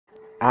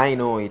I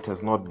know it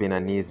has not been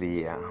an easy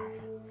year.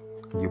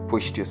 You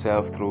pushed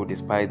yourself through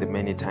despite the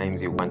many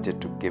times you wanted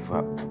to give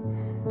up.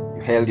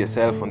 You held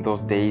yourself on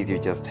those days you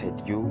just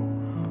had you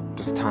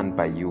to stand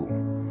by you.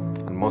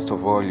 And most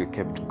of all, you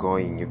kept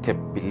going. You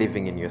kept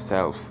believing in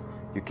yourself.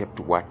 You kept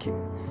working.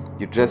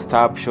 You dressed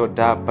up, showed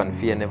up, and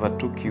fear never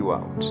took you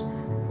out.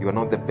 You are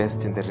not the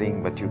best in the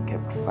ring, but you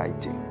kept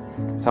fighting.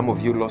 Some of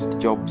you lost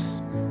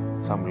jobs,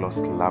 some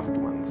lost loved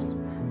ones.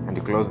 And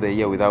you closed the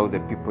year without the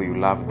people you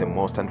loved the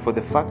most. And for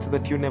the fact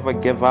that you never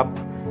gave up,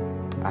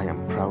 I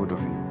am proud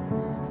of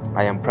you.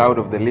 I am proud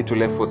of the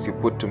little efforts you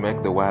put to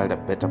make the world a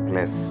better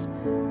place.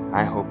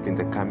 I hope in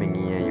the coming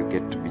year you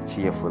get to be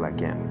cheerful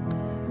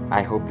again.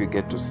 I hope you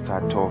get to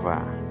start over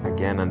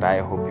again, and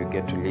I hope you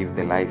get to live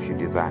the life you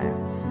desire.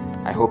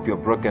 I hope your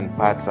broken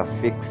parts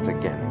are fixed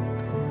again,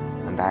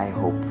 and I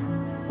hope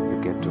you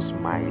get to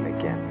smile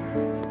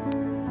again.